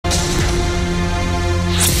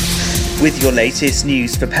With your latest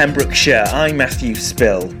news for Pembrokeshire, I'm Matthew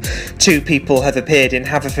Spill. 2 people have appeared in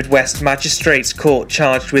Haverfordwest Magistrates Court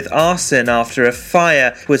charged with arson after a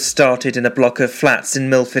fire was started in a block of flats in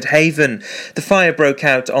Milford Haven. The fire broke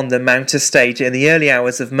out on the Mount Estate in the early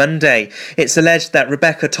hours of Monday. It's alleged that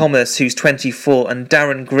Rebecca Thomas, who's 24, and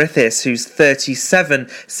Darren Griffiths, who's 37,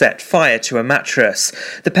 set fire to a mattress.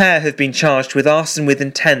 The pair have been charged with arson with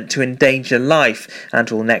intent to endanger life and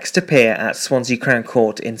will next appear at Swansea Crown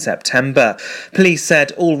Court in September. Police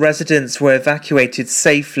said all residents were evacuated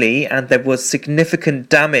safely and there was significant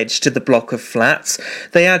damage to the block of flats.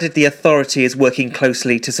 They added the authority is working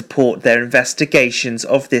closely to support their investigations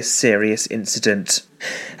of this serious incident.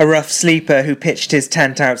 A rough sleeper who pitched his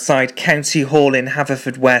tent outside County Hall in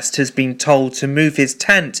Haverfordwest has been told to move his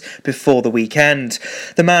tent before the weekend.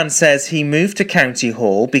 The man says he moved to County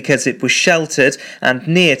Hall because it was sheltered and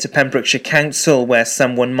near to Pembrokeshire Council, where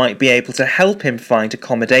someone might be able to help him find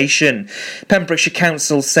accommodation. Pembrokeshire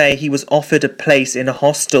Council say he was offered a place in a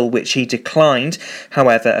hostel which he declined.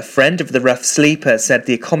 However, a friend of the rough sleeper said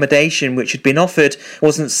the accommodation which had been offered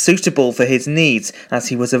wasn't suitable for his needs as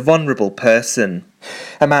he was a vulnerable person.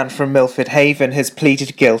 A man from Milford Haven has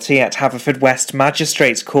pleaded guilty at Haverfordwest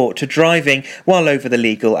Magistrates Court to driving while over the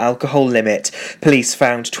legal alcohol limit. Police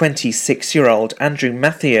found 26-year-old Andrew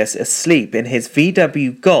Mathias asleep in his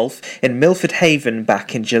VW Golf in Milford Haven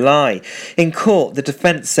back in July. In court, the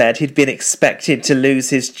defence said he'd been expected to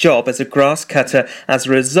lose his job as a grass cutter as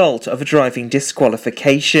a result of a driving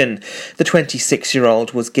disqualification. The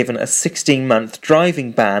 26-year-old was given a 16-month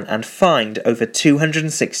driving ban and fined over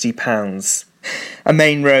 £260. A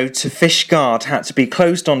main road to Fishguard had to be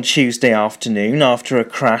closed on Tuesday afternoon after a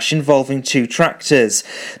crash involving 2 tractors.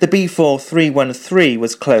 The B4313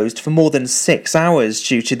 was closed for more than 6 hours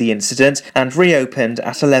due to the incident and reopened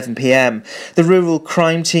at 11 p.m. The rural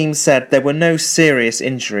crime team said there were no serious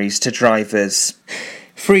injuries to drivers.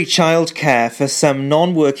 Free childcare for some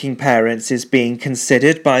non-working parents is being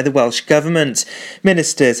considered by the Welsh Government.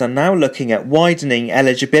 Ministers are now looking at widening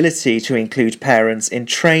eligibility to include parents in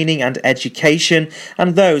training and education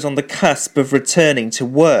and those on the cusp of returning to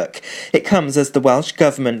work. It comes as the Welsh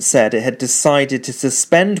Government said it had decided to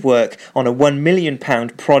suspend work on a £1 million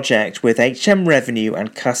project with HM Revenue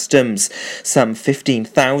and Customs. Some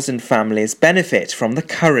 15,000 families benefit from the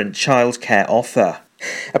current childcare offer.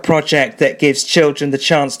 A project that gives children the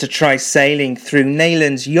chance to try sailing through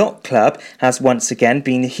Neyland's Yacht Club has once again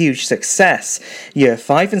been a huge success. Year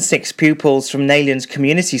 5 and 6 pupils from Neyland's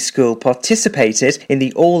Community School participated in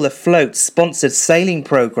the All Afloat sponsored sailing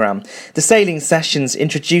programme. The sailing sessions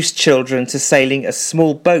introduce children to sailing a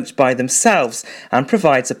small boat by themselves and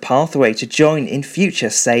provides a pathway to join in future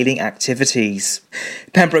sailing activities.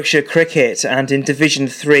 Pembrokeshire Cricket and in Division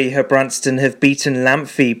 3, Branston have beaten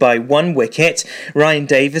Lampfey by 1 wicket. Ryan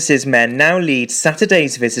Davis's men now lead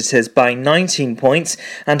Saturday's visitors by 19 points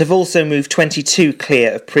and have also moved 22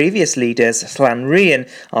 clear of previous leaders Llanrhian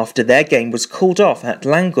after their game was called off at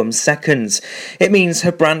Llangwm's seconds. It means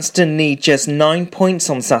Branston need just 9 points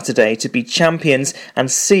on Saturday to be champions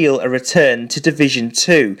and seal a return to Division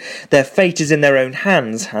 2. Their fate is in their own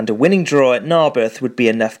hands and a winning draw at Narberth would be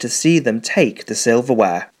enough to see them take the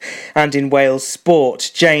silverware. And in Wales sport,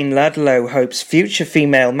 Jane Ludlow hopes future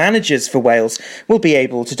female managers for Wales will be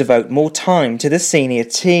able to devote more time to the senior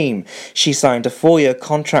team. She signed a 4-year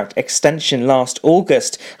contract extension last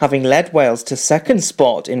August, having led Wales to second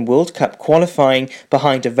spot in World Cup qualifying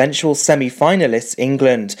behind eventual semi-finalists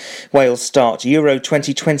England. Wales start Euro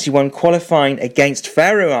 2021 qualifying against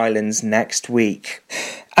Faroe Islands next week.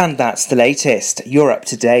 And that's the latest. You're up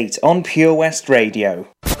to date on Pure West Radio.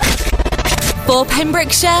 For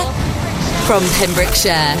Pembrokeshire, from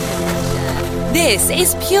Pembrokeshire, this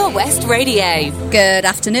is Pure West Radio. Good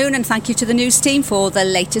afternoon and thank you to the news team for the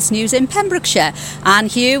latest news in Pembrokeshire. And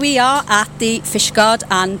here we are at the Fishguard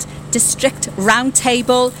and District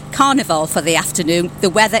Roundtable Carnival for the afternoon. The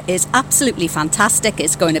weather is absolutely fantastic.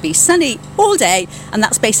 It's going to be sunny all day and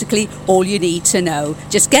that's basically all you need to know.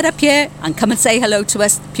 Just get up here and come and say hello to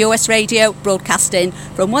us. Pure West Radio broadcasting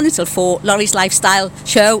from 1 until 4. Lawrie's Lifestyle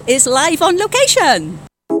Show is live on location.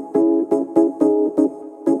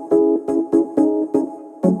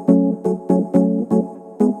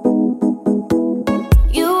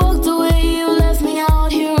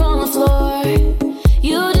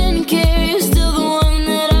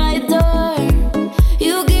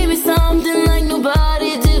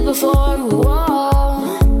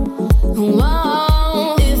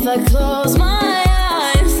 Close my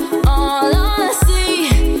eyes, all I see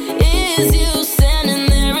is you standing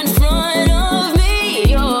there in front of me.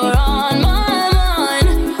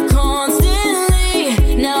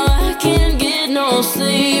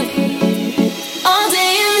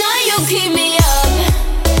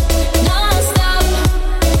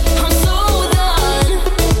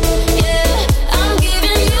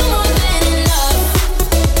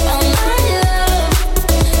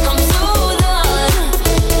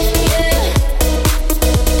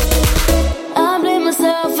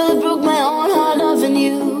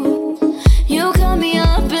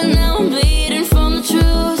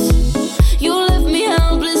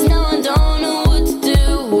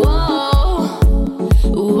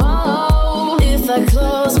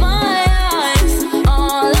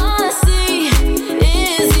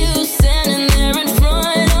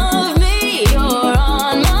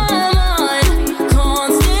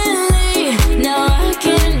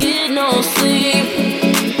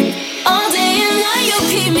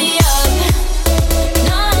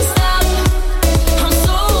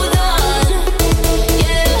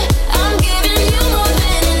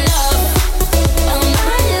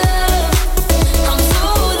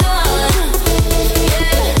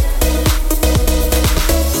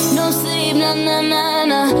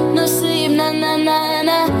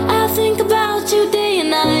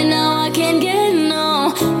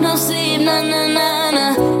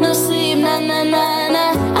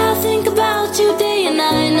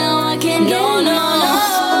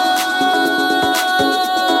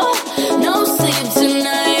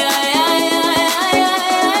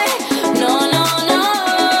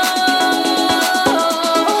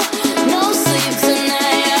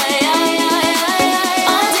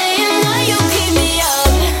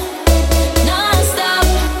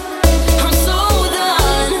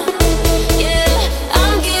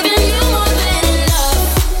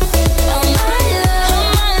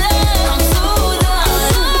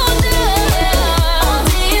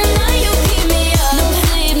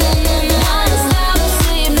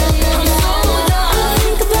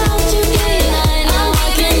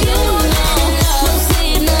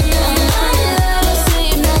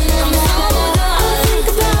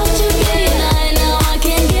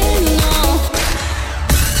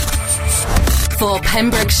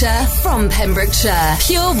 Pembrokeshire, from Pembrokeshire.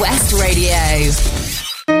 Pure West Radio.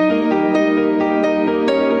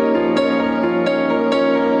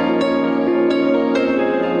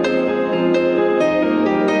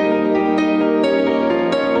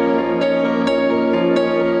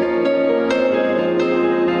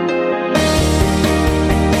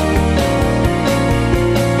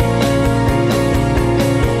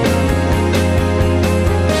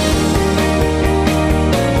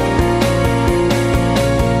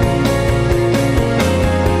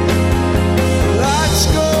 Lights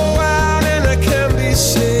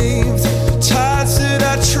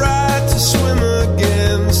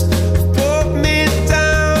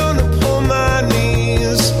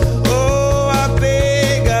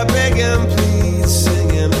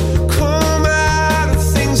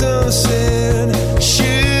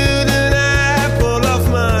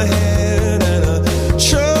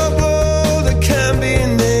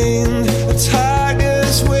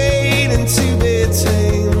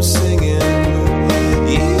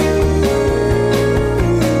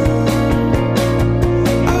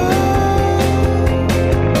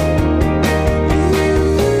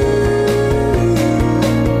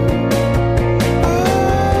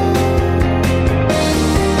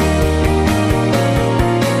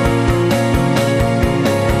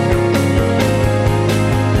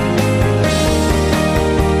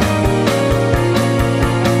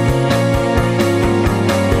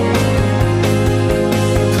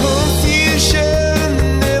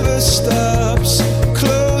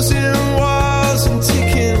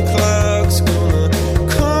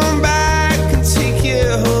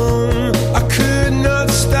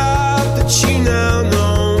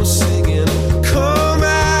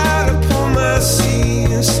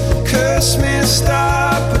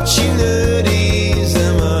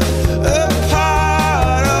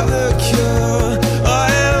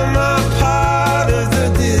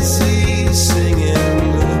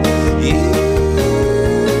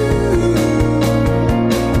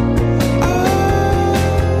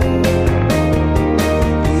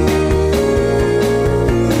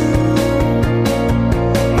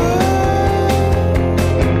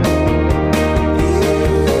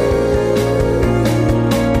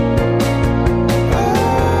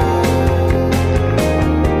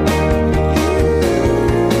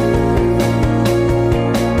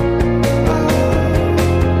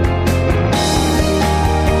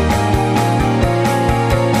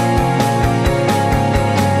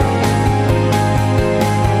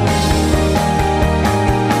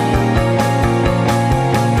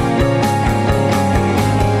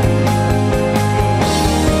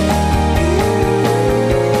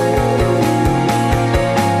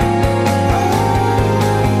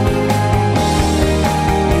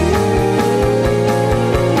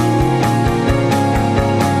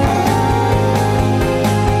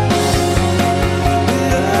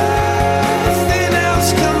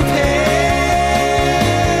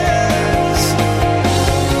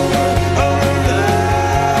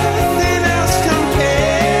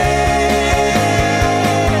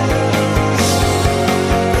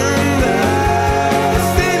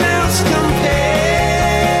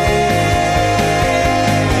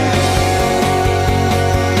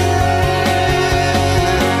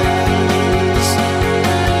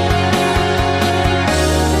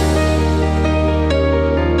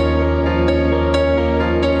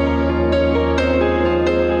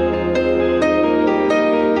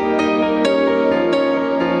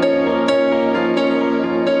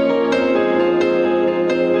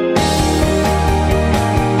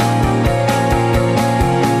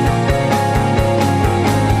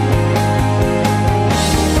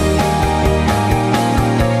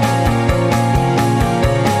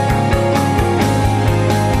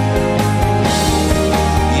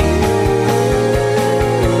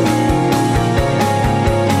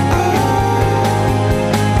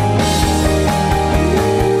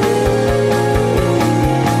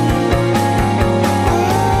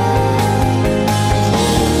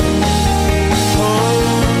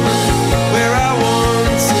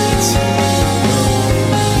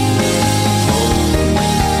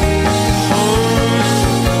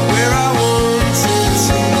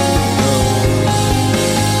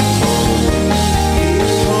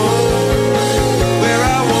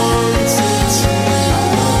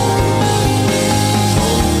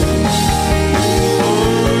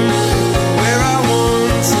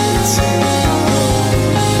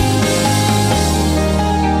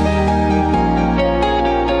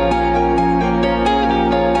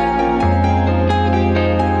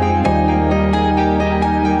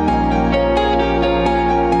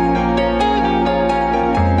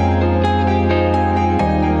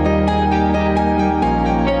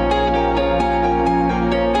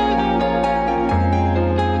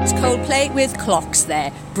away with clocks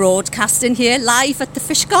there. Broadcasting here live at the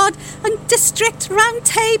Fishguard and District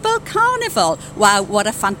Roundtable Carnival. Wow, what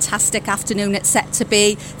a fantastic afternoon it's set to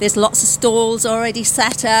be. There's lots of stalls already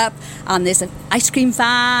set up, and there's an ice cream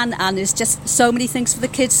van, and there's just so many things for the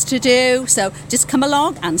kids to do. So just come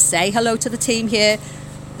along and say hello to the team here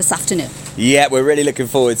this afternoon. Yeah, we're really looking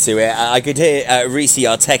forward to it. I could hear Reese,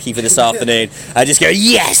 our techie for this afternoon, just go,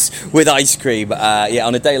 yes, with ice cream. Yeah,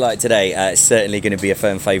 on a day like today, it's certainly going to be a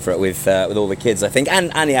firm favourite with all the kids, I think,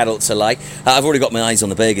 and the adults alike. I've already got my eyes on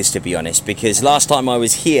the burgers, to be honest, because last time I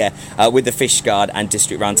was here with the Fishguard and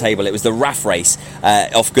District Roundtable, it was the RAF race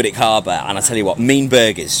off Goodwick Harbour, and I tell you what, mean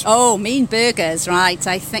burgers. Oh, mean burgers, right.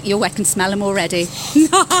 I think I can smell them already.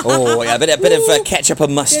 Oh, yeah, a bit of ketchup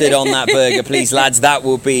and mustard on that burger, please, lads. That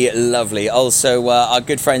will be lovely. Also, our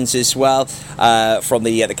good friends as well from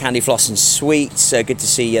the Candy Floss and Sweets. Good to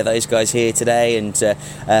see those guys here today. And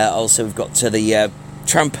also we've got the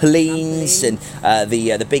trampolines and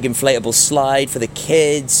the big inflatable slide for the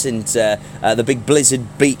kids, and the big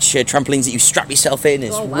Blizzard Beach trampolines that you strap yourself in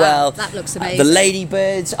as well. That looks amazing. The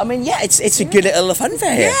ladybirds. I mean, yeah, it's a good little fun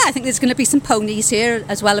fair here. Yeah, I think there's going to be some ponies here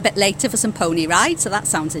as well a bit later for some pony rides, so that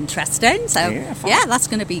sounds interesting. So yeah, that's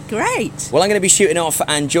going to be great. Well, I'm going to be shooting off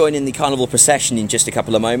and joining the carnival procession in just a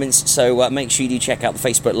couple of moments, so make sure you do check out the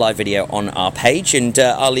Facebook live video on our page, and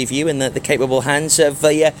I'll leave you in the capable hands of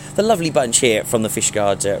the lovely bunch here from the Fishguard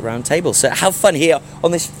round table. So have fun here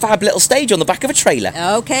on this fab little stage on the back of a trailer.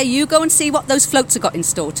 Okay, you go and see what those floats have got in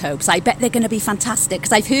store, Tobes. I bet they're going to be fantastic,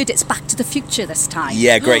 because I've heard it's Back to the Future this time.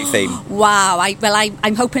 Yeah, great theme. Wow,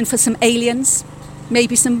 I'm hoping for some aliens,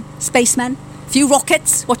 maybe some spacemen, a few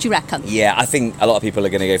rockets. What do you reckon? Yeah, I think a lot of people are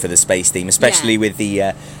going to go for the space theme, especially with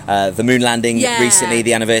the moon landing recently,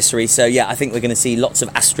 the anniversary. So yeah, I think we're going to see lots of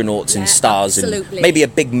astronauts and stars, and maybe a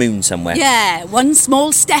big moon somewhere. Yeah, one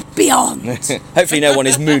small step beyond. Hopefully no one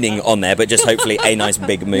is mooning on there, but just hopefully a nice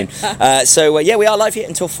big moon. So yeah, we are live here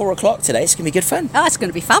until 4 o'clock today. It's going to be good fun. Oh, it's going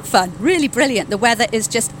to be fab fun. Really brilliant. The weather is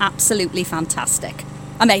just absolutely fantastic.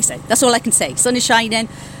 Amazing. That's all I can say. Sun is shining.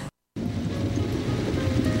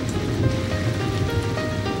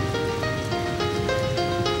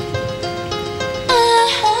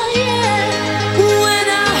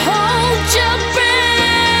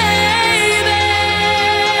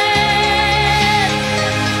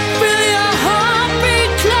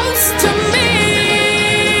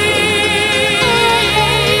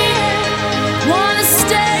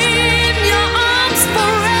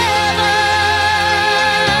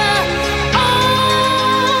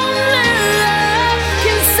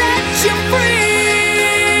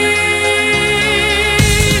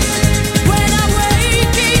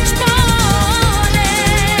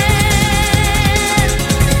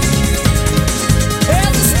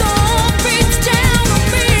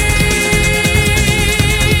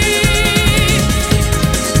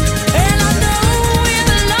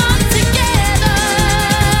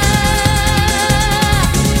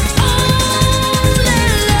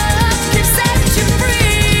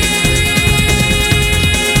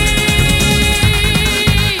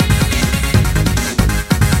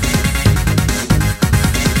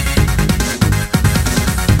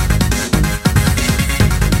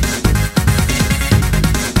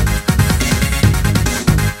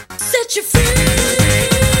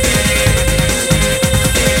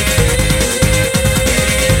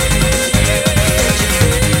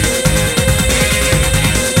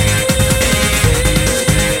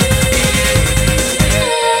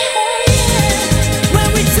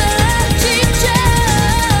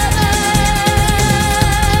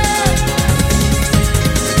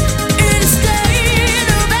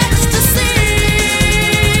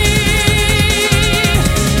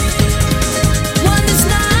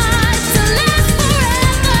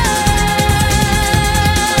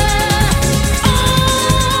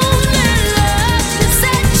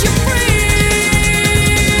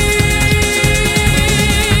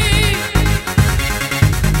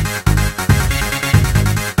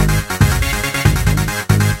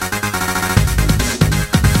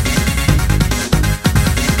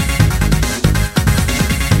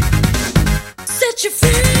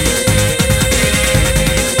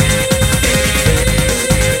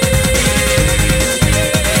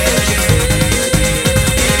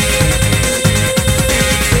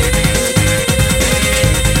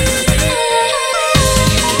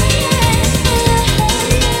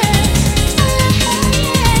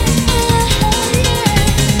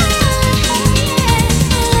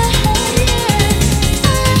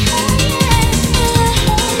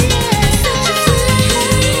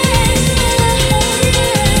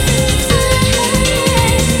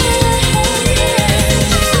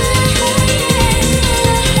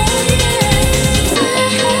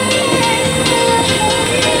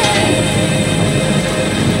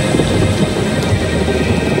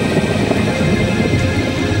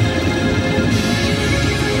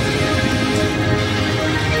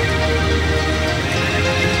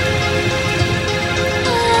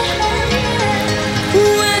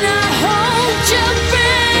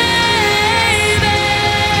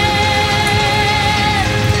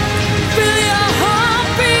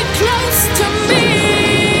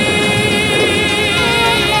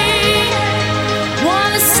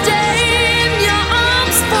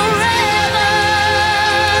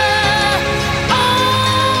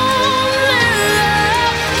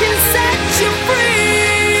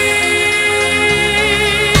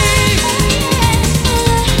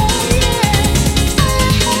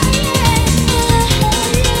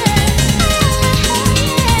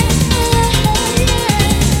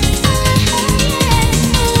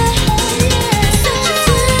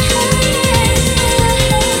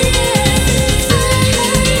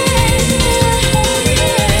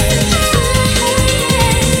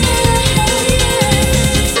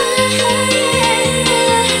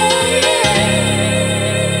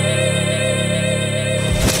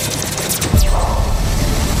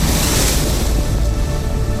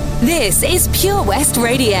 This is Pure West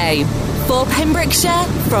Radio. For Pembrokeshire,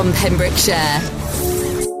 from Pembrokeshire.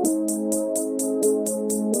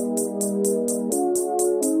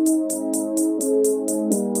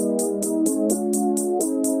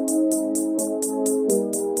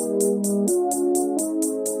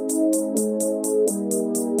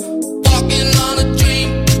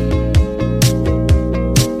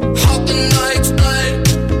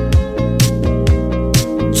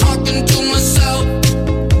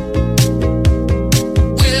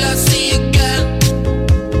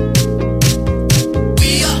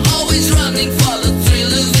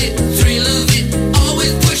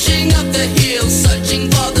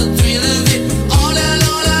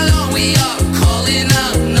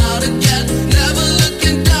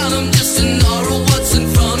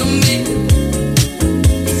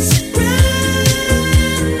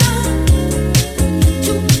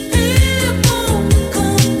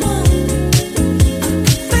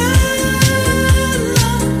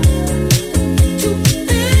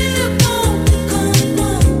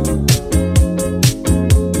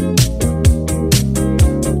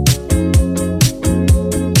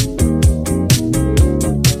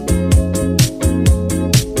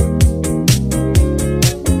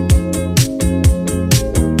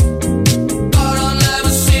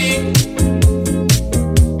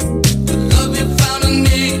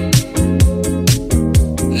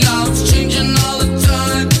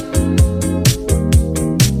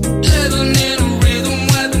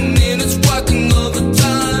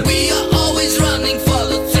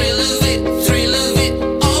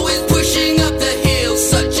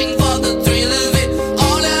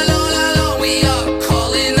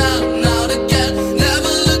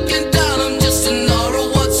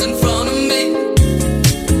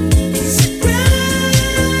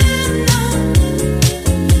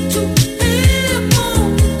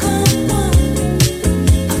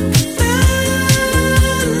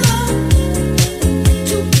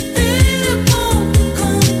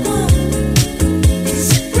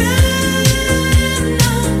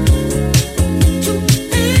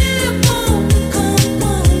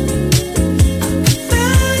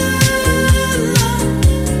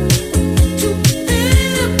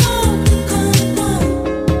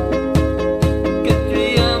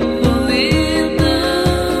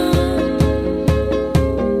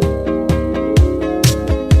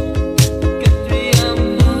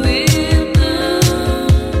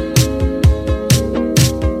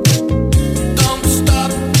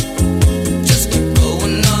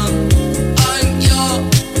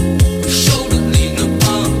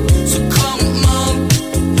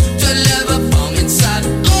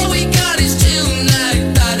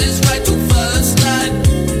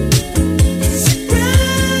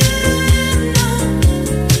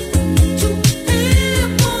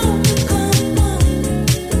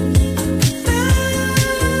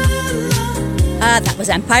 That was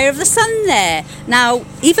Empire of the Sun there. Now,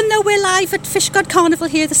 even though we're live at Fishguard Carnival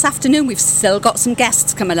here this afternoon, we've still got some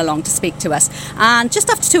guests coming along to speak to us. And just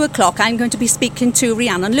after 2 o'clock, I'm going to be speaking to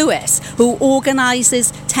Rhiannon Lewis, who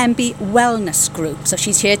organises Tenby Wellness Group. So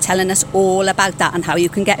she's here telling us all about that and how you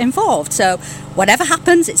can get involved. So whatever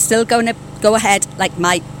happens, it's still going to go ahead like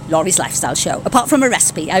my Laurie's Lifestyle Show. Apart from a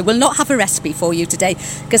recipe, I will not have a recipe for you today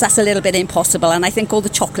because that's a little bit impossible, and I think all the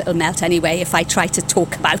chocolate will melt anyway if I try to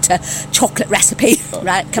talk about a chocolate recipe.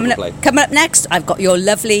 Right, coming up next, I've got your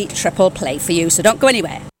lovely triple play for you, so don't go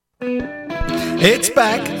anywhere. It's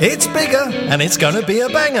back, it's bigger, and it's going to be a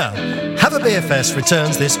banger. Have a Beer Fest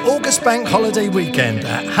returns this August bank holiday weekend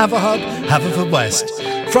at Haverhub, Haverfordwest.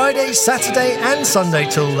 Friday, Saturday and Sunday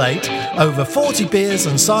till late. Over 40 beers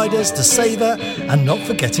and ciders to savour, and not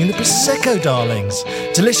forgetting the Prosecco darlings.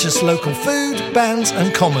 Delicious local food, bands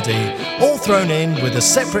and comedy, all thrown in with a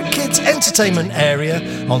separate kids entertainment area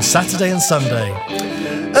on Saturday and Sunday.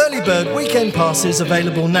 Early bird weekend passes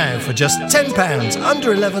available now for just £10.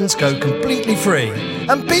 Under 11s go completely free.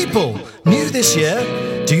 And people, new this year,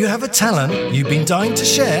 do you have a talent you've been dying to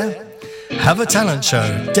share? Have a Talent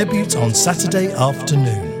Show debuts on Saturday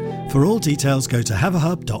afternoon. For all details, go to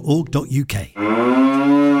haverhub.org.uk.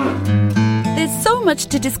 There's so much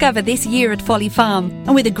to discover this year at Folly Farm.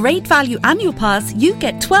 And with a great value annual pass, you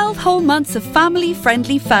get 12 whole months of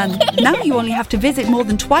family-friendly fun. Now you only have to visit more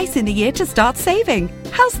than twice in the year to start saving.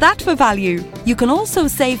 How's that for value? You can also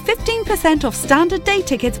save 15% off standard day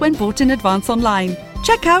tickets when bought in advance online.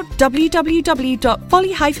 Check out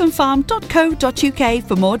www.folly-farm.co.uk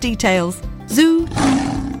for more details. Zoo,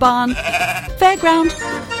 barn, fairground,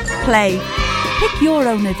 play. Pick your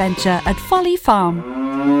own adventure at Folly Farm.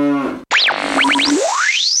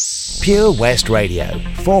 Pure West Radio.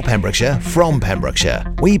 For Pembrokeshire, from Pembrokeshire.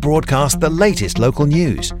 We broadcast the latest local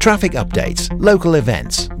news, traffic updates, local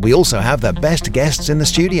events. We also have the best guests in the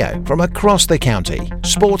studio from across the county,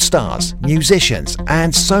 sports stars, musicians,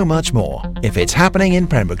 and so much more. If it's happening in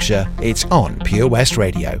Pembrokeshire, it's on Pure West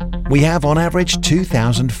Radio. We have on average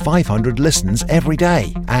 2,500 listens every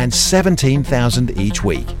day and 17,000 each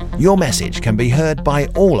week. Your message can be heard by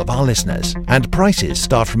all of our listeners, and prices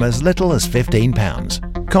start from as little as £15.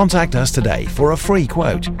 Contact us today for a free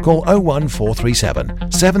quote. Call 01437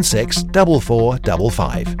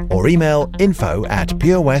 764455 or email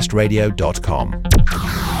info@purewestradio.com.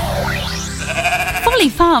 Folly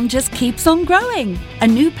Farm just keeps on growing. A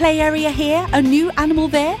new play area here, a new animal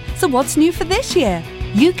there. So what's new for this year?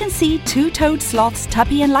 You can see two-toed sloths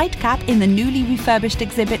Tubby and Lightcap in the newly refurbished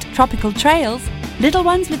exhibit Tropical Trails. Little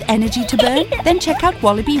ones with energy to burn? Then check out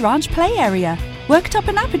Wallaby Ranch play area. Worked up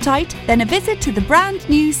an appetite? Then a visit to the brand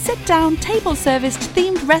new sit-down, table-serviced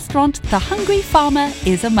themed restaurant The Hungry Farmer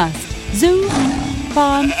is a must. Zoo,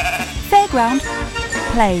 farm, fairground,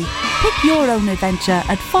 play. Pick your own adventure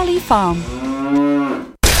at Folly Farm.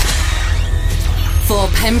 For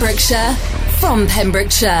Pembrokeshire, from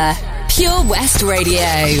Pembrokeshire, Pure West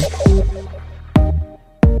Radio.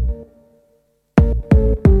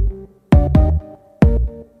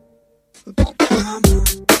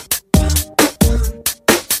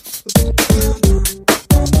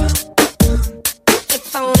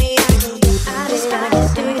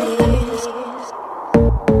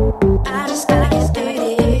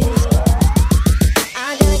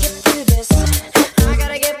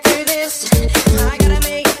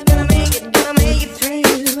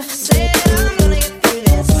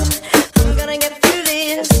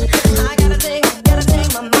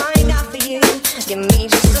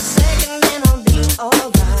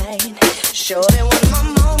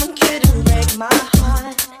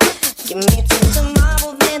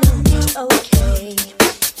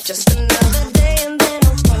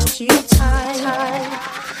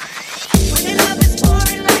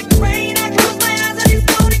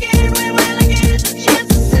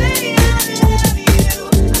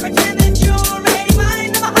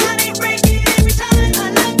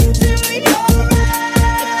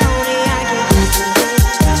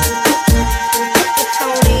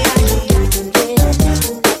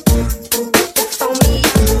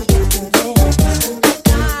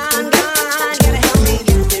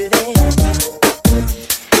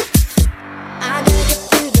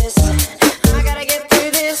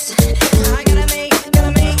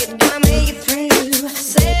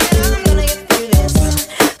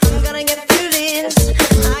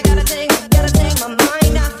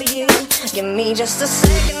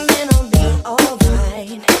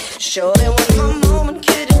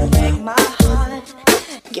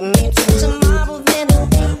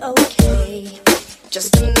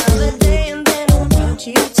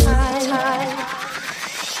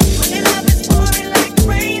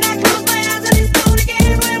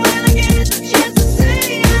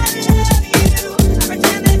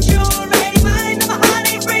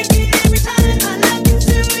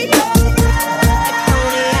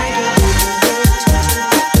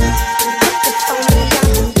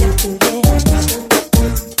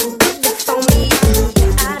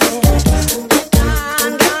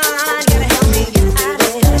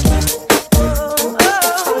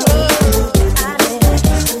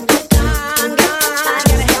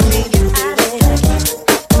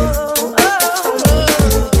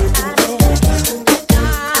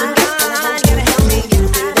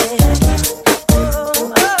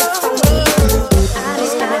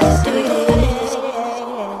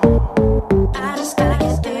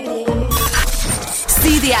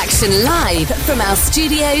 Live from our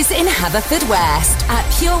studios in Haverfordwest at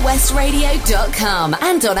purewestradio.com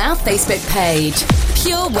and on our Facebook page,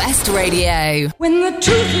 Pure West Radio. When the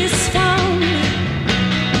truth is found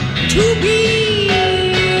to be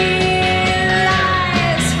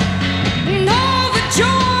lies, and all the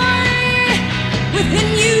joy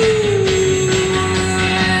within you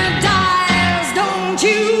dies. Don't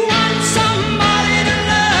you want somebody to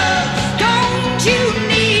love? Don't you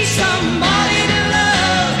need somebody to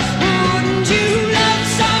love? Wouldn't you love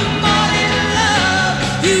somebody to love?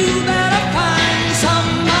 You better find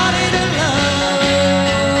somebody to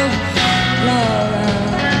love. Love.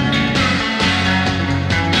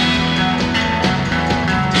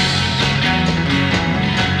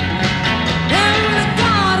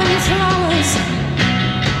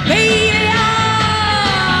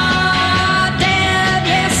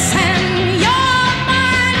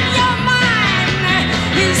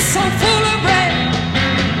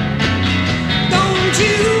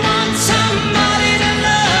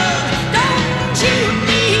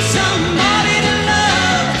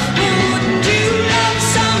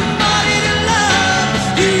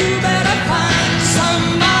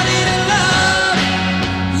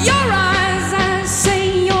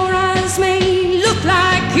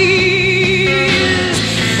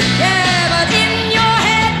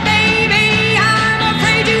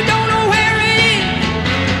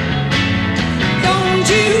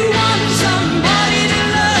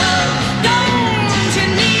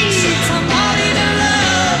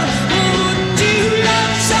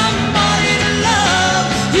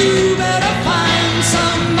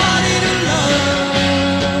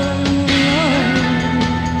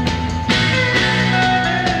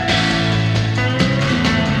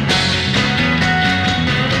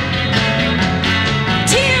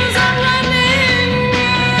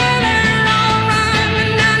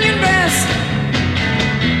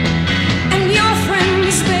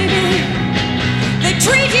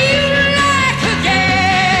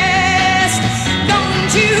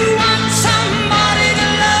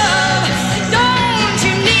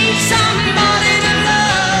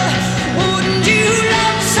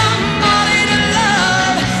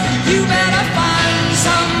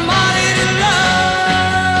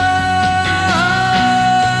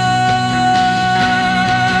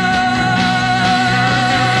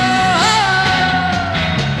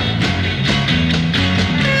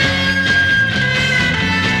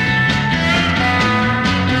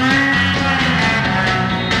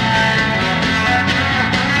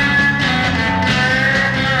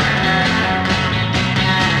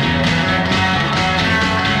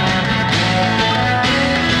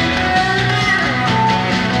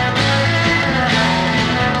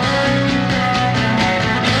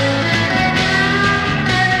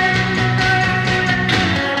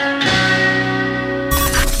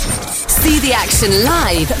 Listen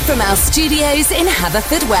live from our studios in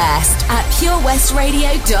Haverfordwest at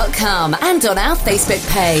purewestradio.com and on our Facebook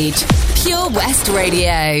page, Pure West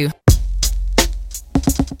Radio.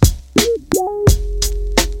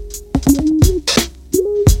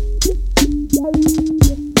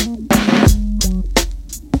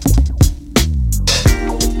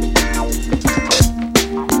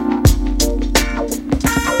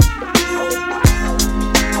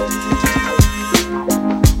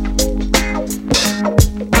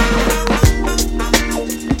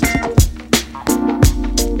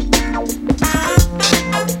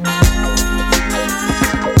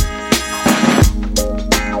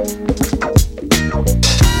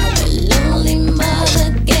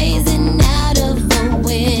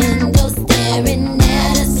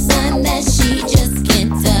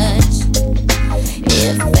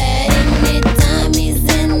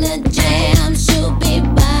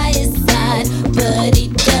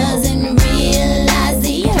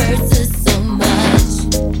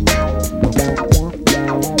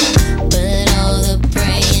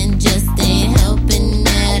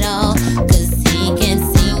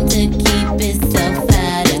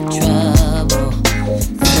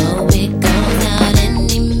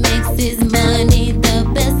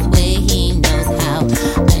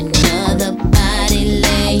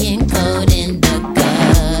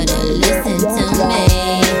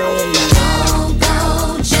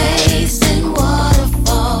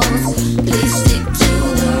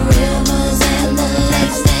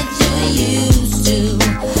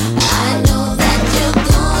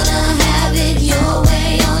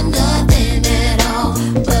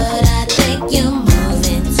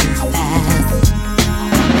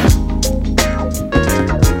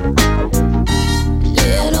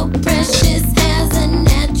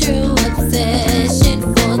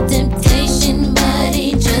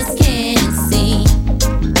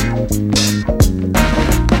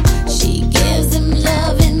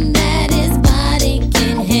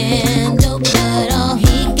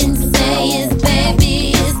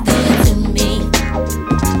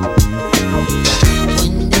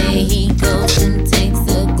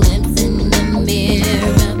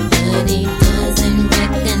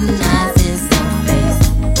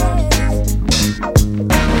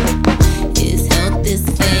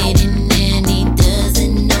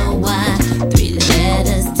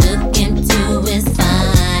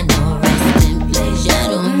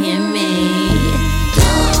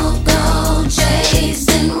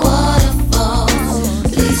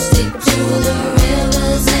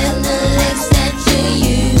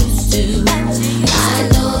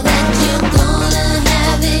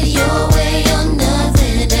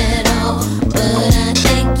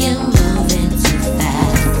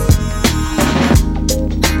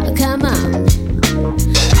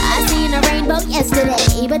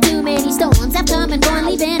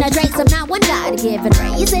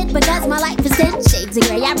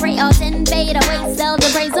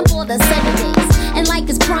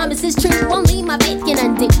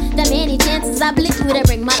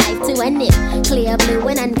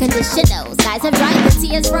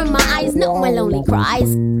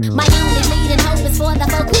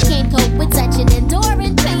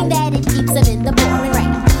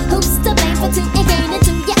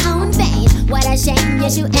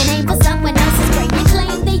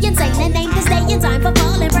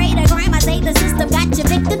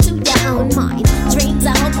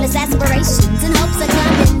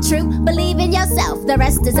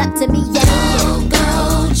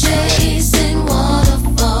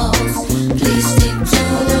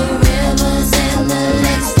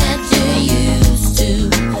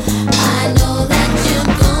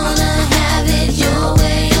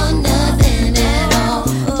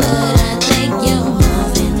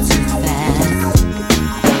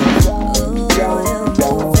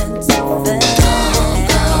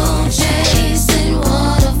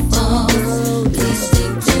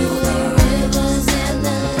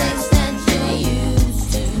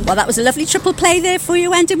 Well, that was a lovely triple play there for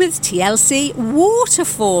you, ending with TLC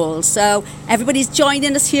Waterfall. So everybody's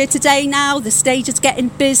joining us here today now. The stage is getting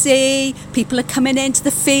busy. People are coming into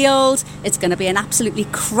the field. It's going to be an absolutely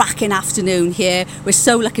cracking afternoon here. We're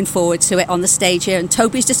so looking forward to it on the stage here. And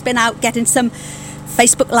Toby's just been out getting some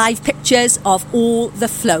Facebook Live pictures of all the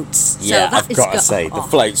floats. Yeah, so that I've got to say, the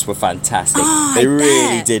floats were fantastic. They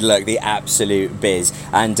really did look the absolute biz.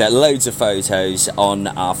 And loads of photos on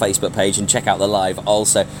our Facebook page, and check out the live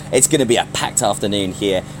also. It's going to be a packed afternoon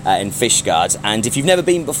here in Fishguard. And if you've never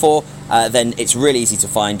been before, then it's really easy to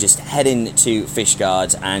find. Just head in to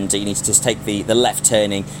Fishguard, and you need to just take the left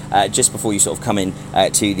turning just before you sort of come in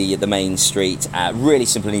to the main street. Really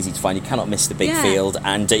simple and easy to find. You cannot miss the big field.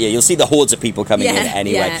 And you'll see the hordes of people coming in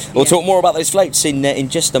anyway. We'll talk more about those floats in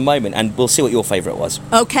just a moment, and we'll see what your favourite was.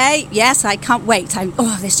 Okay, yes, I can't wait.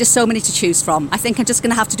 There's just so many to choose from. I think I'm just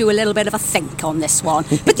going to have to do a little bit of a think on this one.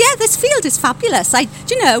 But yeah, this field is fabulous.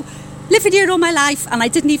 Living here all my life, and I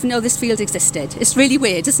didn't even know this field existed. It's really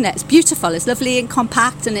weird, isn't it? It's beautiful, it's lovely and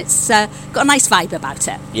compact, and it's got a nice vibe about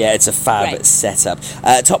it. Yeah, it's a fab setup.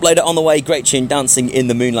 Top loader on the way, great tune, Dancing in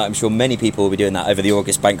the Moonlight. I'm sure many people will be doing that over the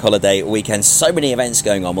August bank holiday weekend. So many events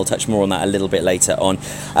going on. We'll touch more on that a little bit later on.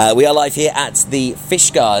 We are live here at the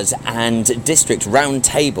Fishguard and District Round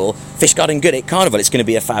Table, Fishguard and Goodwick Carnival. It's going to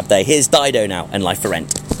be a fab day. Here's Dido now and Life for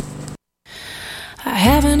Rent. I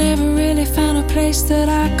haven't ever really found a place that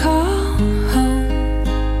I call home.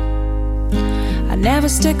 I never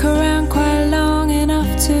stick around quite long enough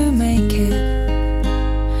to make it.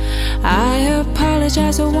 I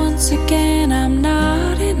apologize once again, I'm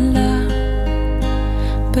not in love.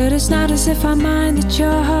 But it's not as if I mind that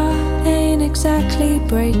your heart ain't exactly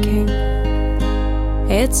breaking.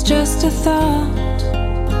 It's just a thought,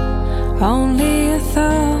 only a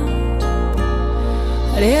thought.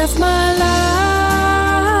 But if my life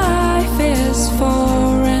is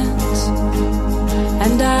for rent,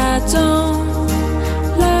 and I don't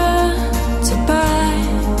learn to buy,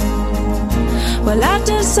 well, I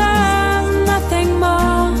deserve nothing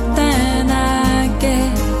more than I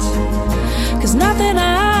get, 'cause nothing I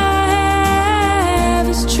have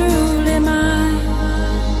is truly mine.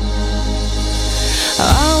 I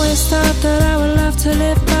always thought that I would love to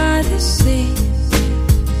live by the sea,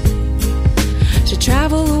 to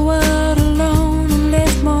travel the world alone and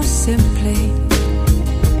live more simply.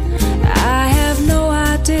 I have no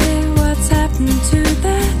idea what's happened to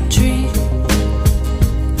that dream,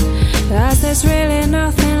 'cause there's really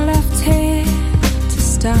nothing left here to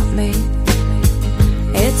stop me.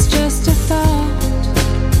 It's just a thought,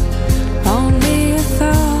 only a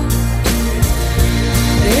thought.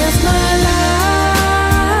 If my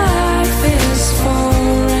life is for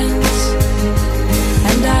rent,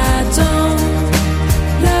 and I don't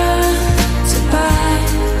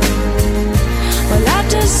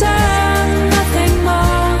deserve nothing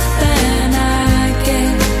more than I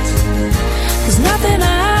get, 'cause nothing I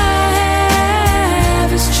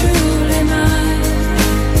have is truly mine.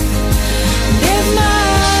 And if my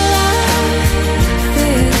life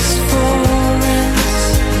is for rent,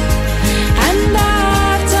 and I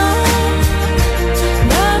don't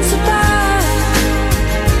learn to buy,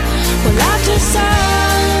 well, I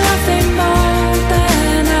deserve nothing more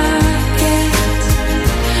than I get.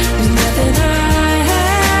 There's nothing I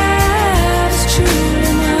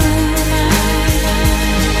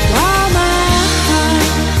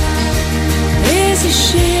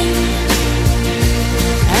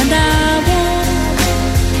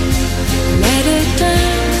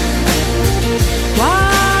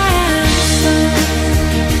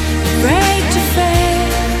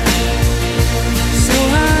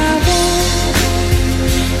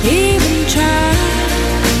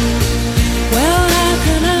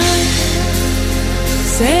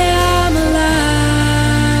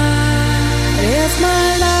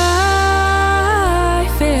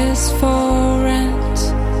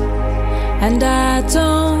and I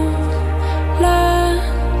don't learn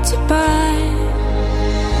to buy,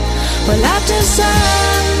 well, I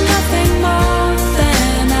deserve nothing more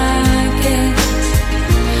than I get,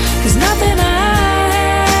 'cause nothing I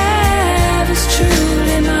have is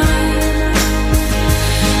truly mine.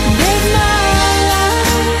 And if my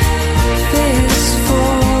life is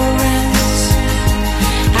for rent,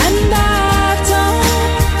 and I don't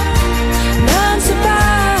learn to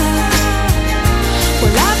buy,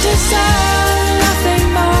 well, I deserve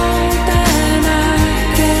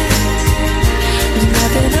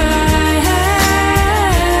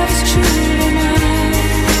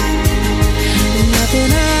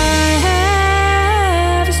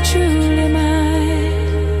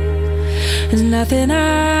nothing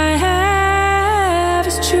I have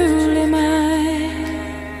is truly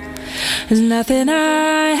mine. There's nothing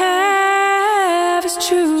I have is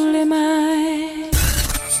truly mine.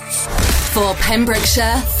 For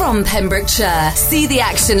Pembrokeshire, from Pembrokeshire. See the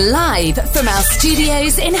action live from our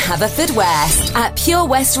studios in Haverfordwest at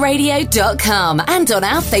purewestradio.com and on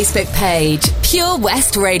our Facebook page, Pure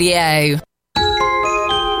West Radio.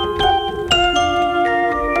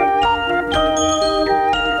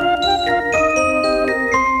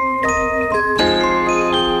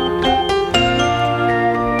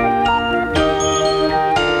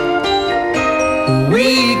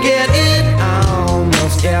 We get it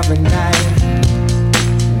almost every night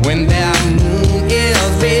when that moon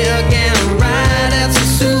is big and bright. It's a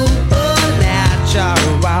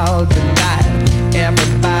supernatural delight.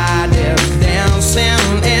 Everybody's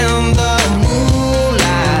dancing in the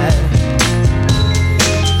moonlight.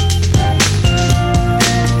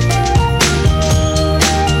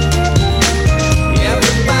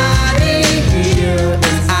 Everybody here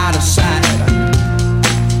is out of sight.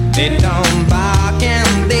 They don't bark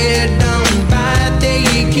and they don't bite. They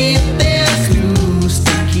keep their clues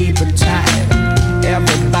to keep it tight.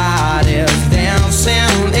 Everybody's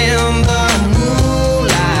dancing in the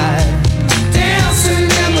moonlight. Dancing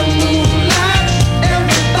in the moonlight.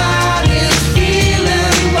 Everybody's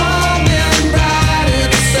feeling warm and bright.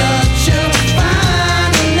 It's such a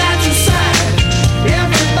fine and natural sight.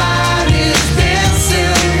 Everybody's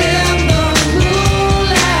dancing in the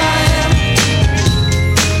moonlight.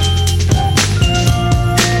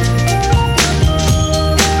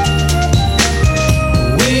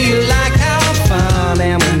 We like our fun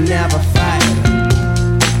and we never fight.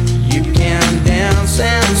 You can dance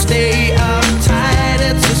and stay uptight.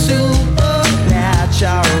 It's a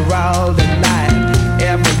supernatural delight.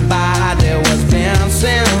 Everybody was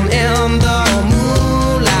dancing in the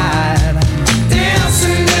moonlight.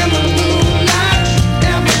 Dancing in the moonlight.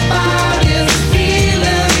 Everybody's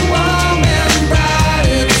feeling warm and bright.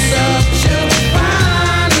 It's such a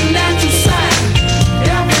fine and natural sight.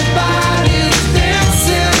 Everybody's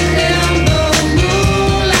dancing in the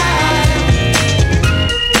moonlight.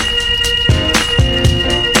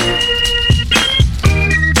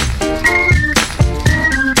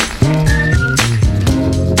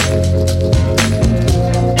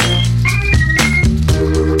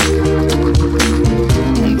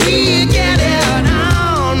 We get it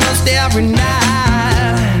almost every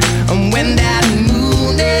night. And when that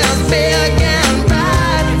moon is big and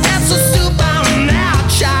bright, it's a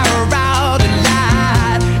supernatural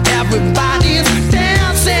delight. Everybody's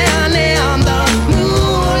dancing in the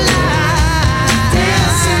moonlight.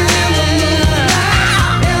 Dancing in the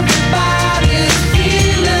moonlight. Everybody's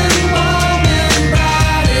feeling warm and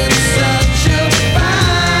bright. It's such a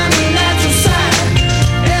fine and natural sight.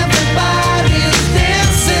 Everybody's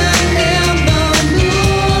dancing in the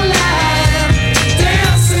moonlight.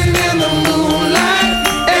 Dancing in the moonlight.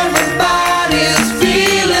 Everybody's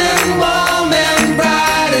feeling warm and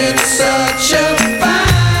bright. It's such a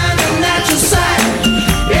fine and natural sight.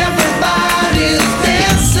 Everybody's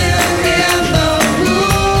dancing in the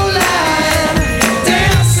moonlight.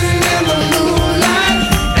 Dancing in the moonlight.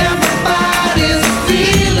 Everybody's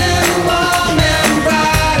feeling warm and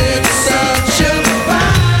bright. It's such a fine and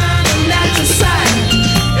natural sight.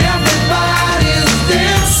 Everybody's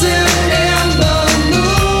dancing in the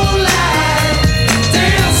moonlight.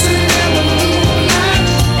 Dancing in the moonlight.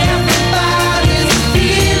 Everybody's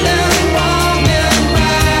feeling warm and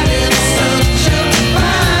bright. It's such a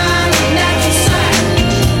fine and natural sight.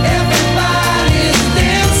 Everybody's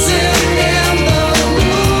dancing in the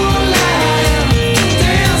moonlight.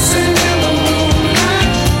 Dancing in the moonlight.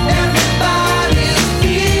 Everybody's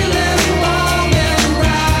feeling warm and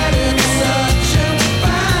bright. It's such a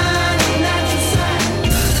fine and natural sight.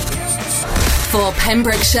 For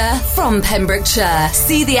Pembrokeshire, from Pembrokeshire.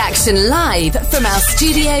 See the action live from our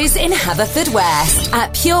studios in Haverfordwest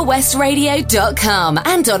at purewestradio.com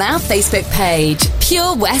and on our Facebook page,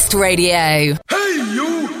 Pure West Radio. Hey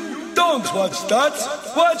you! Don't watch that!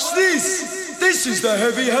 Watch this! This is the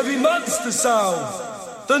heavy, heavy monster sound!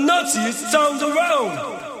 The nuttiest sound around!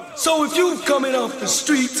 So if you're coming off the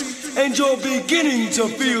street and you're beginning to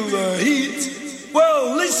feel the heat,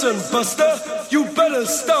 well listen Buster, you better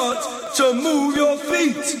start to move your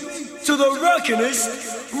feet to the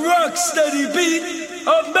rockinest, rock steady beat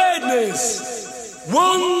of madness!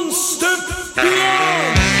 One step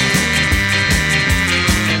beyond!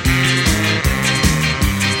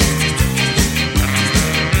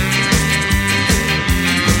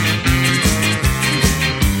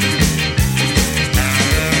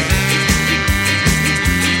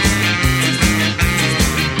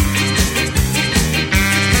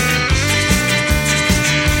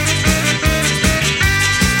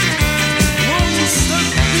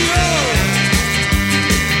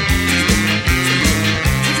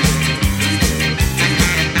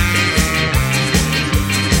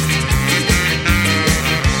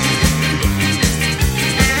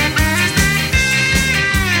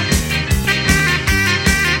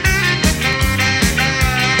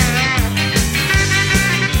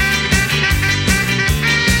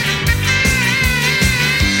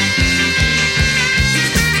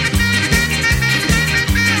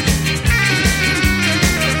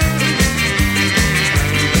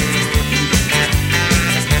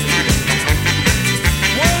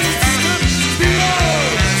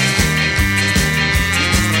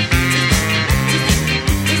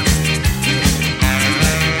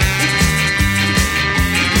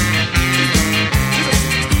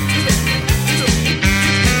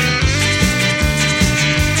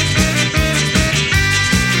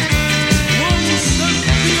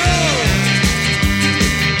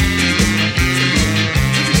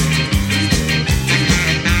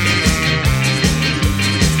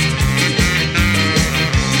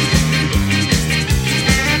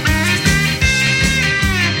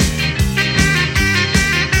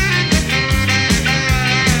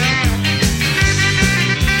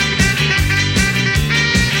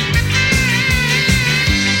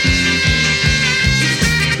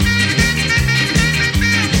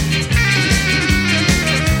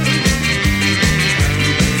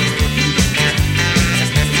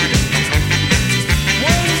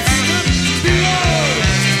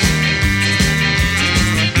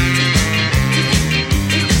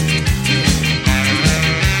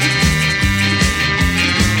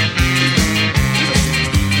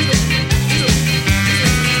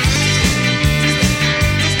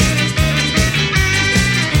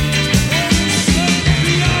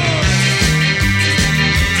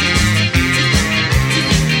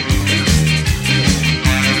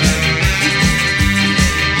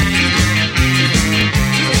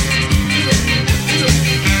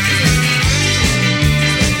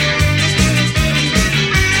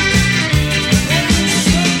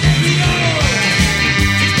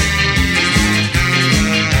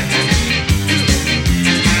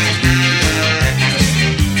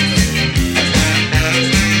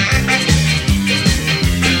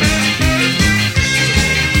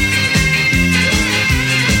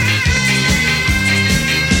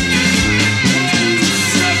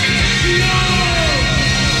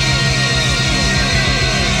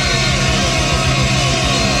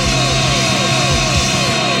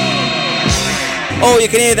 Oh, you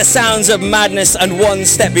can hear the sounds of madness and one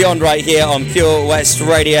step beyond right here on Pure West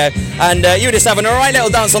Radio. And you were just having a right little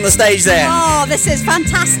dance on the stage there. Oh, this is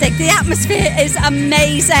fantastic. The atmosphere is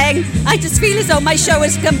amazing. I just feel as though my show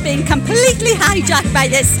is being completely hijacked by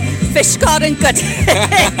this Fishguard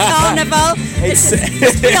Carnival. It's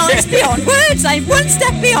beyond words. I'm one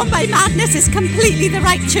step beyond my madness. It's completely the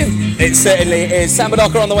right tune. It certainly is. Sam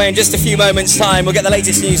Badoka on the way in just a few moments' time. We'll get the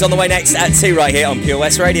latest news on the way next at 2 right here on Pure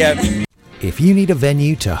West Radio. If you need a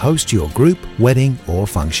venue to host your group, wedding or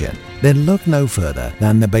function, then look no further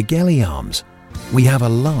than the Begelly Arms. We have a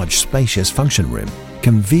large, spacious function room,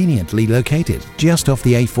 conveniently located just off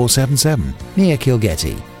the A477 near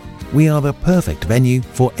Kilgetty. We are the perfect venue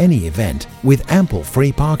for any event with ample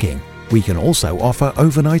free parking. We can also offer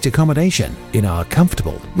overnight accommodation in our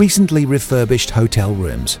comfortable, recently refurbished hotel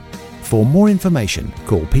rooms. For more information,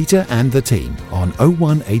 call Peter and the team on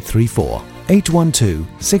 01834 812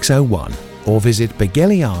 601 or visit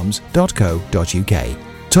begellyarms.co.uk.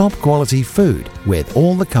 Top quality food with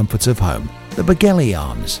all the comforts of home. The Begelly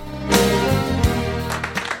Arms.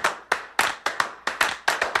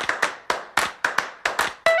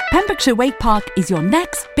 Pembrokeshire Wake Park is your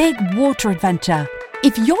next big water adventure.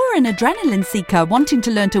 If you're an adrenaline seeker wanting to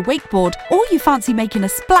learn to wakeboard, or you fancy making a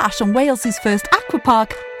splash on Wales's first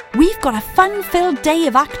aquapark, we've got a fun-filled day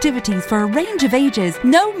of activities for a range of ages,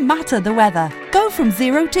 no matter the weather. Go from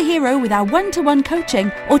zero to hero with our one-to-one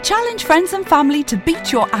coaching, or challenge friends and family to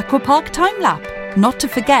beat your aquapark time lap. Not to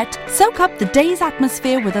forget, soak up the day's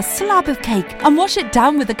atmosphere with a slab of cake and wash it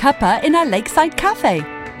down with a cuppa in our lakeside cafe.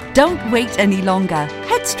 Don't wait any longer.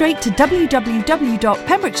 Head straight to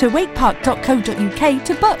www.pembrokeshirewakepark.co.uk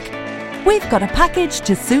to book. We've got a package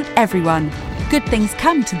to suit everyone. Good things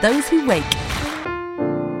come to those who wake.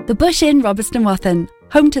 The Bush Inn, Robertson Wathen,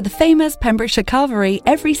 home to the famous Pembrokeshire Carvery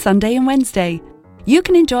every Sunday and Wednesday. You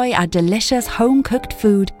can enjoy our delicious home-cooked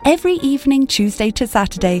food every evening, Tuesday to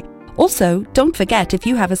Saturday. Also, don't forget, if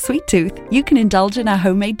you have a sweet tooth, you can indulge in our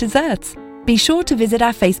homemade desserts. Be sure to visit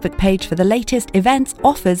our Facebook page for the latest events,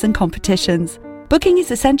 offers and competitions. Booking is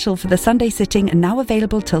essential for the Sunday sitting and now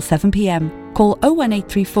available till 7 p.m. Call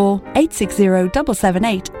 01834 860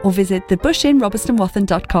 778 or visit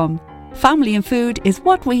thebushinrobertsonwathen.com. Family and food is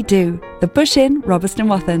what we do. The Bush Inn, Robertson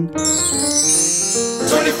Wathen.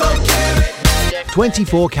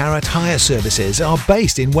 24 Carat hire services are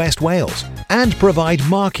based in West Wales and provide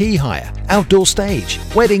marquee hire, outdoor stage,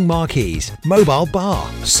 wedding marquees, mobile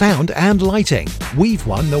bar, sound and lighting. We've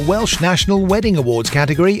won the Welsh National Wedding Awards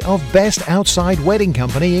category of Best Outside Wedding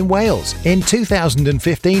Company in Wales in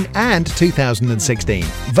 2015 and 2016,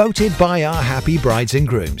 voted by our happy brides and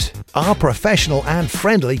grooms. Our professional and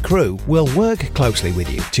friendly crew will work closely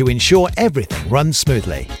with you to ensure everything runs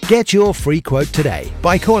smoothly. Get your free quote today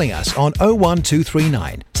by calling us on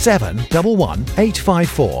 01239 711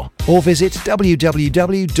 854 or visit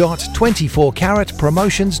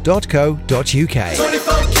www.24caratpromotions.co.uk.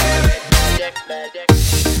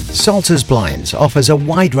 Salters Blinds offers a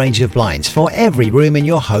wide range of blinds for every room in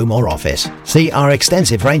your home or office. See our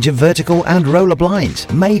extensive range of vertical and roller blinds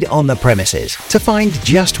made on the premises to find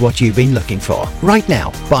just what you've been looking for. Right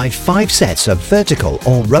now, buy 5 sets of vertical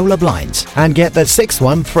or roller blinds and get the 6th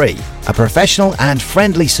one free. A professional and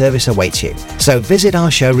friendly service awaits you. So visit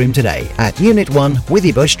our showroom today at Unit 1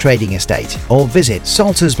 Withybush Trading Estate or visit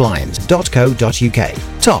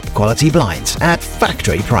saltersblinds.co.uk. Top quality blinds at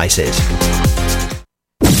factory prices.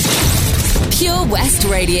 Pure West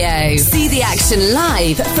Radio. See the action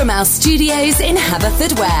live from our studios in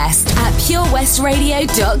Haverfordwest at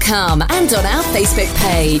purewestradio.com and on our Facebook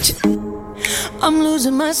page. I'm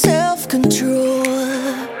losing my self-control.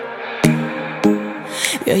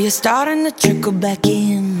 Yeah, you're starting to trickle back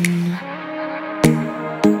in,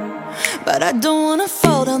 but I don't wanna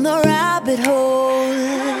fall down the rabbit hole.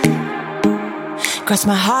 Cross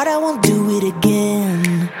my heart, I won't do it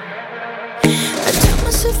again.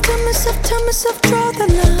 I tell myself, draw the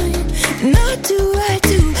line. And I do,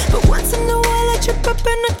 but once in a while I trip up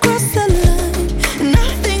and I cross the line. And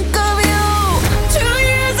I think of you. 2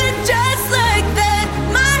 years and just like that,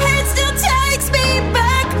 my head still takes me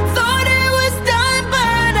back. Thought it was done,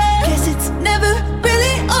 but I guess it's never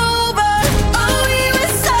really over. Oh, we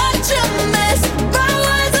were such a mess, but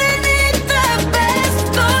wasn't it the best?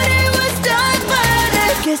 Thought it was done, but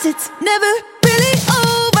I guess it's never really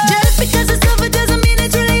over. Just because it's over doesn't mean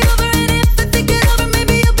it's really over. And if I think it over,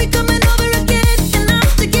 maybe you'll be coming over again. And I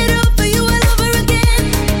have to get over you all over again.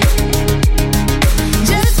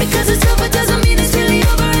 Just because it's over doesn't mean it's really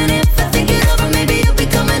over. And if I think it over, maybe you'll be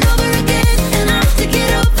coming over again. And I have to get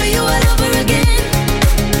over you all over again.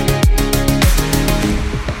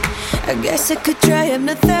 I guess I could try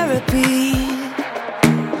hypnotherapy.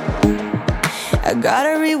 I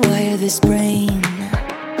gotta rewire this brain,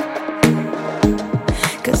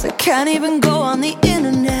 'cause I can't even go on the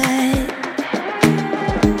internet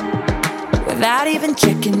without even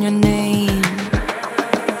checking your name.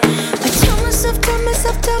 I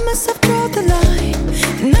tell myself, draw the line.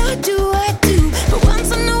 And I do, but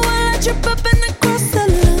once in a while I trip up and I cross the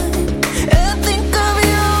line. I think of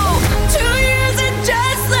you. 2 years and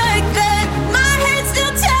just like that, my head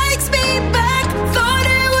still takes me back. Thought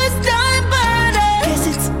it was done, but I guess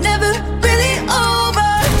it's never really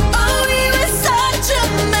over. Oh, we were such a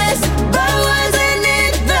mess, but wasn't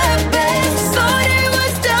it the best? Thought it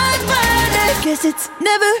was done, but I guess it's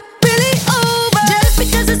never really over. Just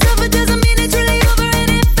because it's over doesn't mean it's really over. And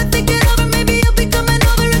if I think it over, maybe you'll be coming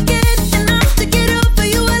over again. And I have to get over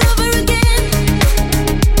you all over again.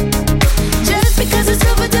 Just because it's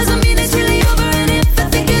over doesn't mean it's really over. And if I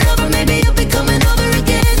think it over, maybe you'll be coming over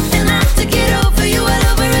again. And I have to get over you all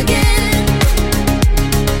over again.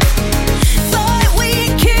 Thought we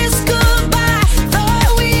kissed goodbye, thought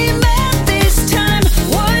we met this time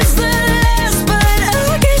was the last, but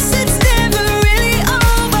I guess it's never really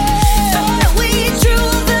over. Thought we drew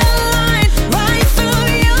the line right through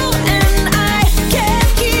you, and I can't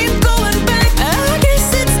keep going back. I guess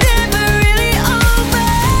it's never really over.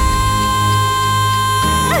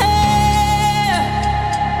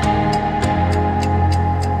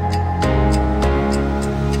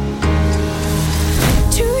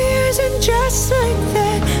 2 years and just like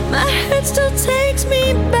that, my head still takes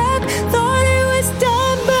me back. Thought it was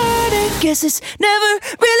done, but I guess it's never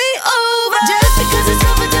really over. Just because it's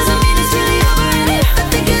over doesn't mean it's really over. And if I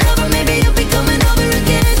think it over, maybe you'll be coming over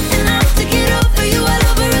again. And I have to get over you all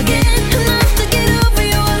over again. And I have to get over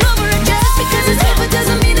you all over again. Just because it's over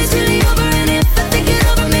doesn't mean it's really over. And if I think it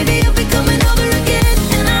over, maybe you'll be coming over again.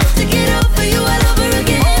 And I have to get over you all over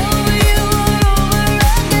again. Over you all over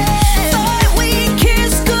again. Thought we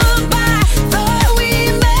kissed goodbye, thought we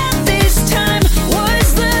met this time was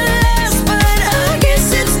the last, but I guess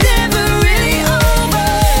it's never really over.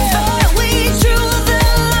 Thought we drew the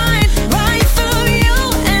line right through you,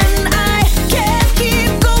 and I can't keep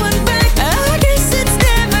going back. I guess it's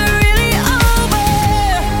never really over.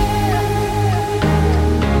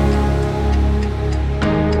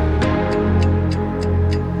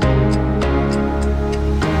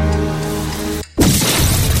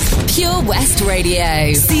 Pure West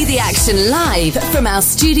Radio. See the action live from our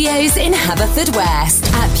studios in Haverfordwest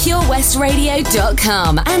at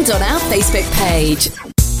purewestradio.com and on our Facebook page.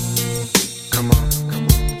 Come on.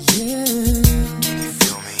 Can you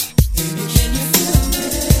feel me?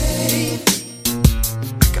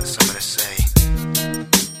 I got something to say.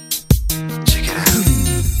 Check it out.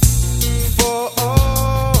 For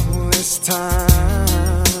all this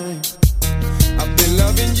time, I've been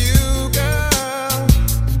loving you, girl.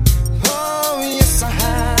 Oh, yes, I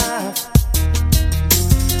have.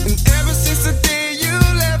 And ever since the day you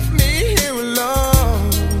left me here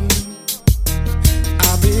alone,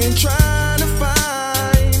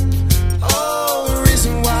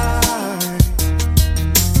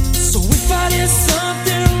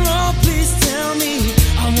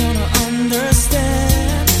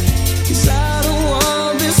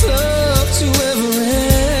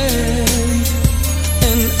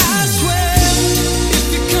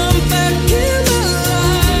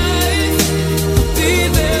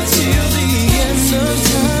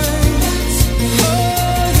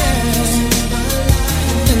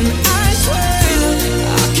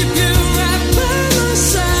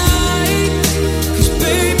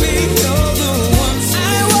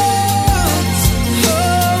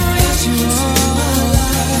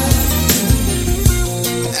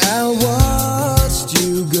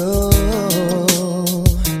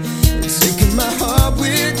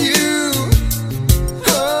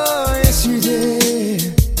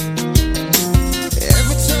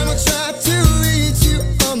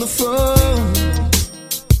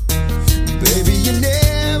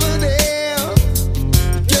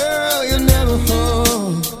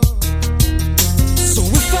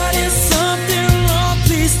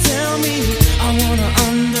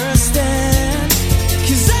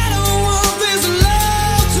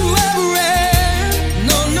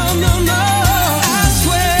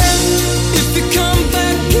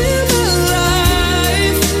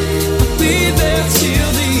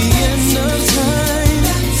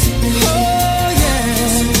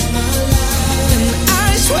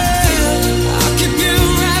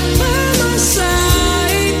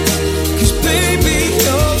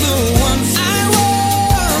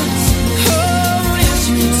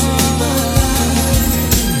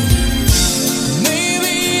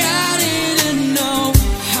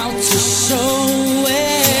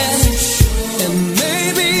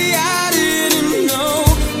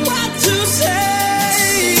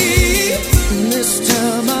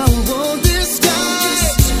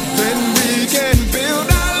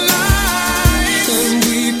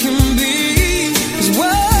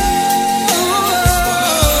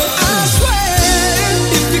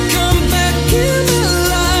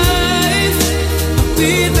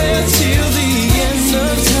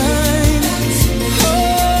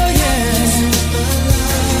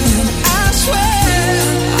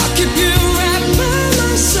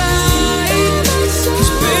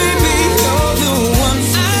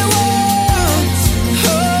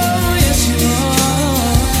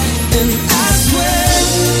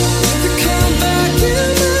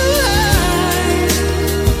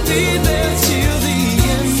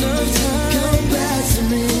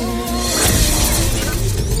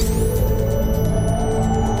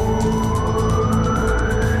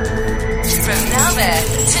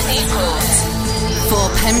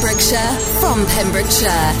 from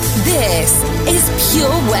Pembrokeshire. This is Pure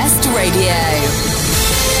West Radio.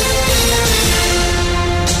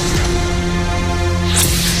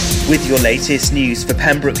 With your latest news for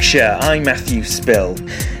Pembrokeshire, I'm Matthew Spill.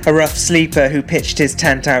 A rough sleeper who pitched his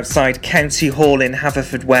tent outside County Hall in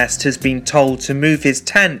Haverfordwest has been told to move his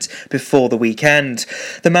tent before the weekend.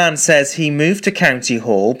 The man says he moved to County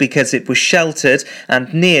Hall because it was sheltered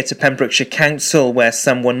and near to Pembrokeshire Council, where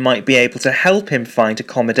someone might be able to help him find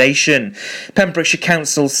accommodation. Pembrokeshire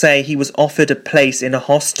Council say he was offered a place in a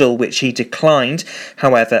hostel which he declined.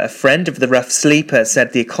 However, a friend of the rough sleeper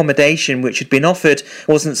said the accommodation which had been offered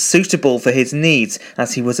wasn't suitable for his needs,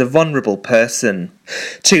 as he was a vulnerable person.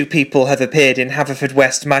 2 people have appeared in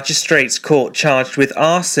Haverfordwest Magistrates Court charged with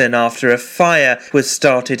arson after a fire was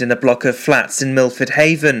started in a block of flats in Milford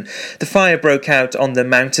Haven. The fire broke out on the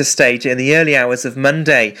Mount Estate in the early hours of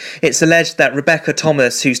Monday. It's alleged that Rebecca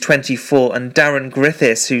Thomas, who's 24, and Darren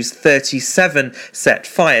Griffiths, who's 37, set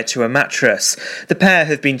fire to a mattress. The pair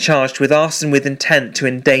have been charged with arson with intent to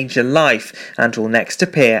endanger life and will next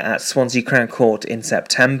appear at Swansea Crown Court in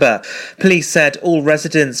September. Police said all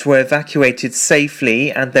residents were evacuated safely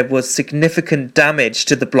and there was significant damage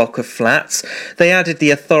to the block of flats. They added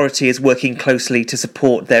the authority is working closely to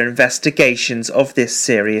support their investigations of this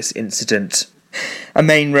serious incident. A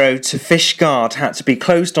main road to Fishguard had to be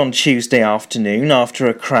closed on Tuesday afternoon after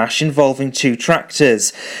a crash involving 2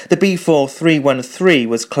 tractors. The B4313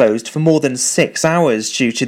 was closed for more than 6 hours due to